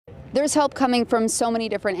There's help coming from so many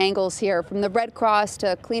different angles here, from the Red Cross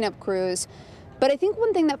to cleanup crews. But I think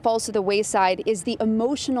one thing that falls to the wayside is the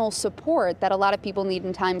emotional support that a lot of people need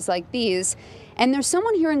in times like these. And there's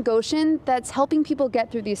someone here in Goshen that's helping people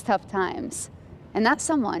get through these tough times. And that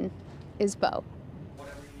someone is Bo.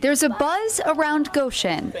 There's a buzz around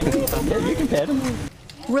Goshen. You can pet him.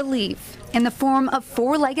 Relief in the form of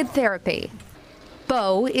four-legged therapy.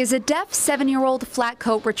 Bo is a deaf 7-year-old flat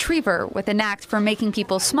coat retriever with a knack for making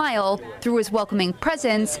people smile through his welcoming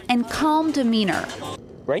presence and calm demeanor.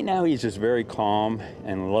 Right now, he's just very calm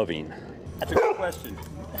and loving. That's a good question.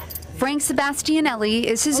 Frank Sebastianelli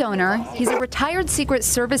is his owner. He's a retired Secret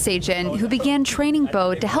Service agent who began training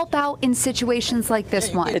Bo to help out in situations like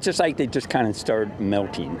this one. It's just like they just kind of start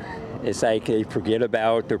melting. It's like they forget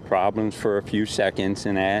about their problems for a few seconds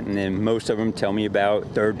and then most of them tell me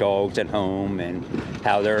about their dogs at home and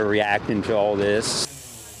how they're reacting to all this.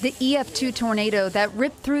 The EF2 tornado that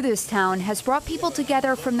ripped through this town has brought people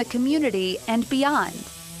together from the community and beyond.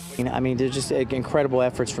 I mean, there's just incredible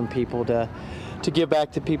efforts from people to give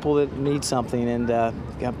back to people that need something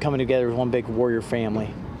and coming together as one big warrior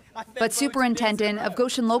family. But Superintendent of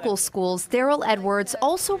Goshen Local Schools, Daryl Edwards,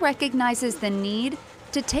 also recognizes the need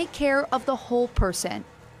to take care of the whole person.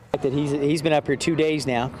 That he's been up here 2 days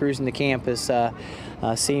now, cruising the campus,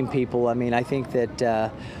 seeing people. I mean, I think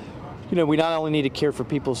that we not only need to care for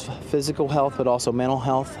people's physical health, but also mental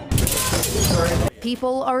health.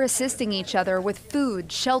 People are assisting each other with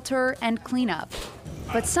food, shelter, and cleanup.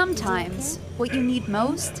 But sometimes what you need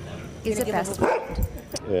most is a best friend.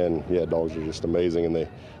 And yeah, dogs are just amazing, and they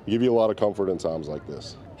give you a lot of comfort in times like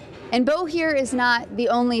this. And Bo here is not the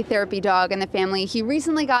only therapy dog in the family. He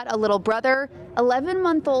recently got a little brother,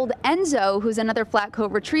 11-month-old Enzo, who's another flat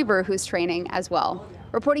coat retriever who's training as well.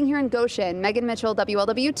 Reporting here in Goshen, Megan Mitchell,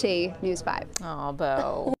 WLWT News 5. Oh,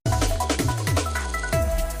 Bo.